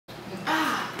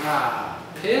Ah,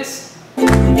 piss?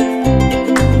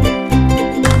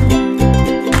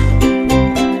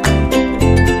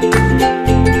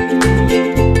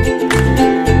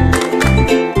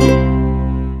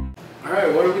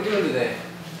 Alright, what are we doing today?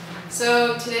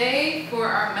 So today, for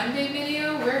our Monday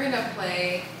video, we're gonna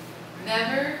play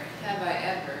Never Have I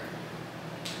Ever.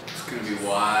 It's gonna be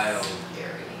wild.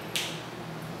 Scary.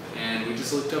 And we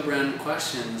just looked up random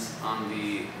questions on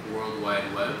the World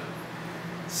Wide Web.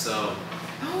 So.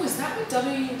 Oh, is that what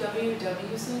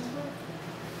www stands for?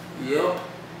 Yep.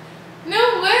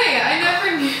 No way! I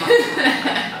never knew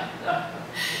that.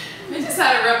 I just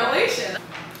had a revelation.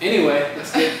 Anyway,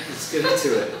 let's get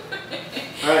into it.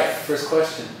 Alright, first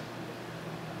question.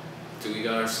 Do we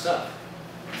got our stuff?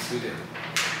 Yes, we do.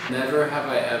 Never have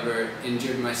I ever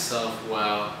injured myself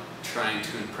while trying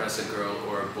to impress a girl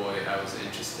or a boy I was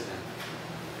interested in.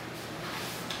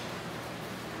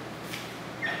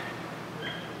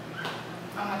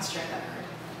 I'll have to try that hard.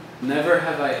 Never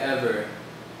have I ever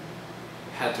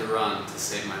had to run to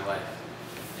save my life.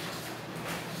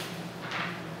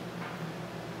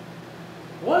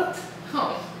 What?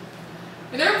 Oh.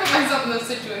 I never put myself in those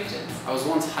situations. I was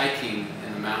once hiking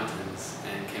in the mountains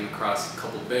and came across a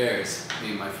couple bears, me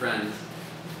and my friend,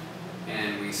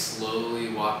 and we slowly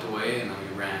walked away and then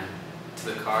we ran to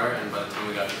the car, and by the time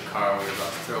we got to the car we were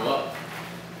about to throw up.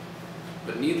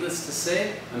 But needless to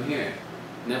say, I'm here.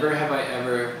 Never have I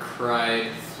ever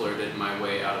cried, flirted my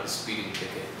way out of a speeding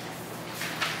ticket.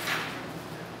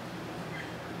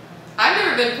 I've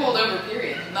never been pulled over,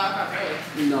 period. Knock on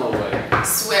wood. No way.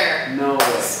 Swear. No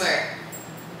way. Swear.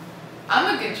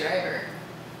 I'm a good driver.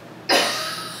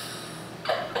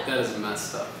 That is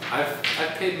messed up. I've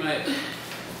paid my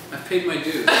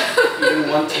dues. Even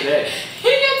one today. He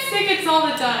gets tickets all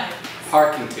the time.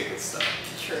 Parking tickets stuff.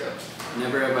 True.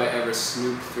 Never have I ever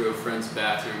snooped through a friend's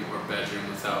bathroom or bedroom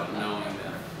without them knowing.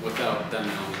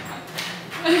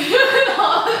 I do it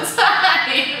all the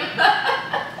time.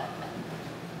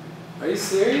 Are you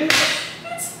serious?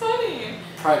 It's funny.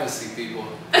 Privacy, people.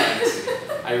 Privacy.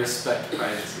 I respect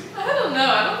privacy. I don't know.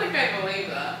 I don't think I believe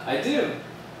that. I do.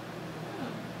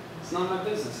 It's not my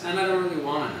business. And I don't really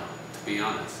want to know, to be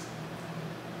honest.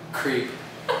 Creep.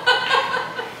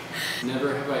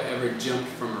 Never have I ever jumped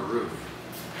from a roof.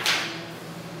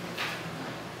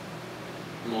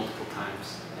 Multiple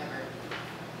times. Never.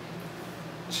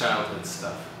 Childhood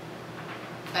stuff.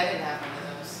 I didn't have one of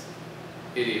those.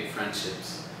 Idiot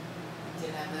friendships.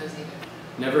 Didn't have those either.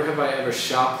 Never have I ever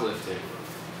shoplifted.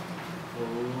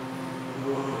 Oh.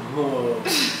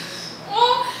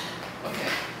 Well,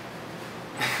 okay.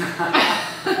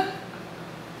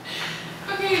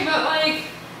 Okay, but like,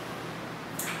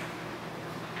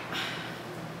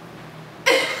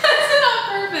 it's on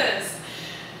purpose.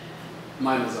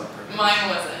 Mine was on purpose. Mine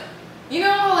wasn't. You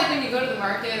know how like when you go to the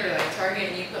market or like Target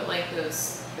and you put like the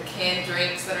canned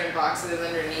drinks that are in boxes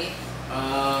underneath?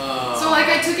 Oh. So like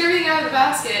I took everything out of the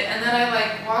basket and then I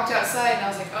like walked outside and I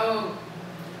was like, oh.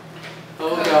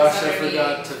 Oh gosh, I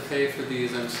forgot to pay for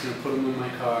these. I'm just gonna put them in my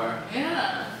car.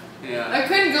 Yeah. Yeah. I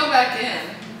couldn't go back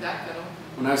in. Backpedal.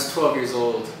 When I was 12 years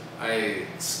old, I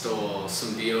stole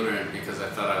some deodorant because I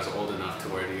thought I was old enough to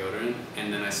wear deodorant,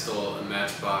 and then I stole a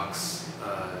Matchbox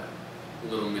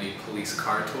little mini police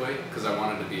car toy because I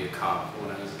wanted to be a cop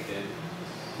when I was a kid.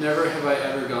 Never have I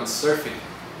ever gone surfing.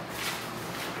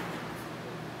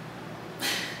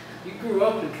 You grew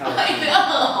up in California. I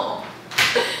know.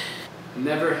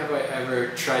 Never have I ever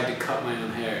tried to cut my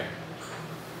own hair.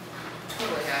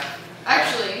 Totally have. I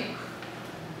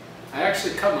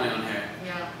actually cut my own hair.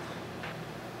 Yeah.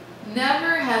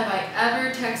 Never have I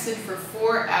ever texted for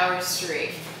 4 hours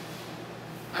straight.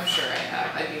 I'm sure I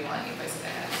have. I'd be lying if I said I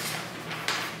had.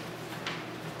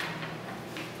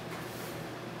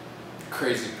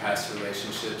 Crazy past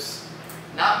relationships.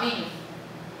 Not me.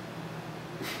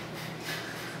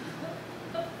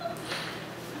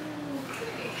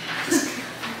 Okay.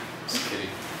 Just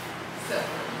kidding. So.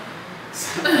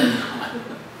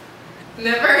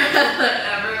 Never have I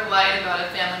ever lied about a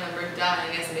family member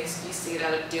dying as an excuse to get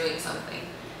out of doing something.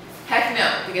 Heck no,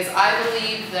 because I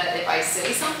believe that if I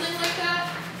say something like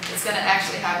that, it's gonna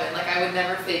actually happen. Like I would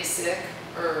never fake sick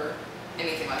or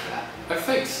anything like that. I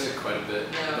faked sick quite a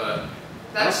bit, No. but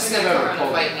That's just gonna come around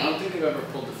and bite I me. don't think I've ever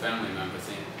pulled the family member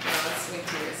thing. No, that's way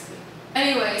too risky.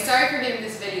 Anyway, sorry for getting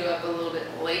this video up a little bit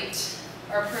late.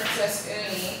 Our Princess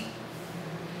Uni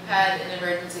had an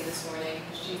emergency this morning.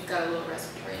 She's got a little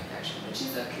respiratory infection, but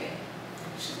she's okay.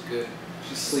 She's good.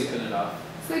 She's sleeping it off.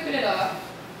 Sleeping it off.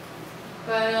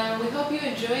 But we hope you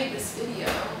enjoyed this video.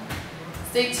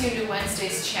 Stay tuned to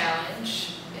Wednesday's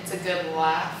challenge. It's a good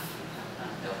laugh.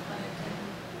 No pun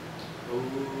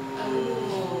intended. Ooh.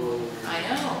 Oh.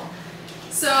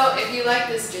 So if you like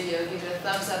this video, give it a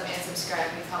thumbs up and subscribe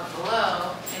and comment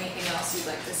below anything else you'd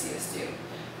like to see us do.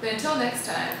 But until next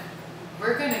time,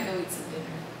 we're gonna go eat some dinner.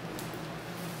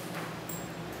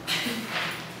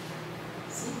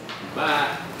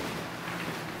 Bye.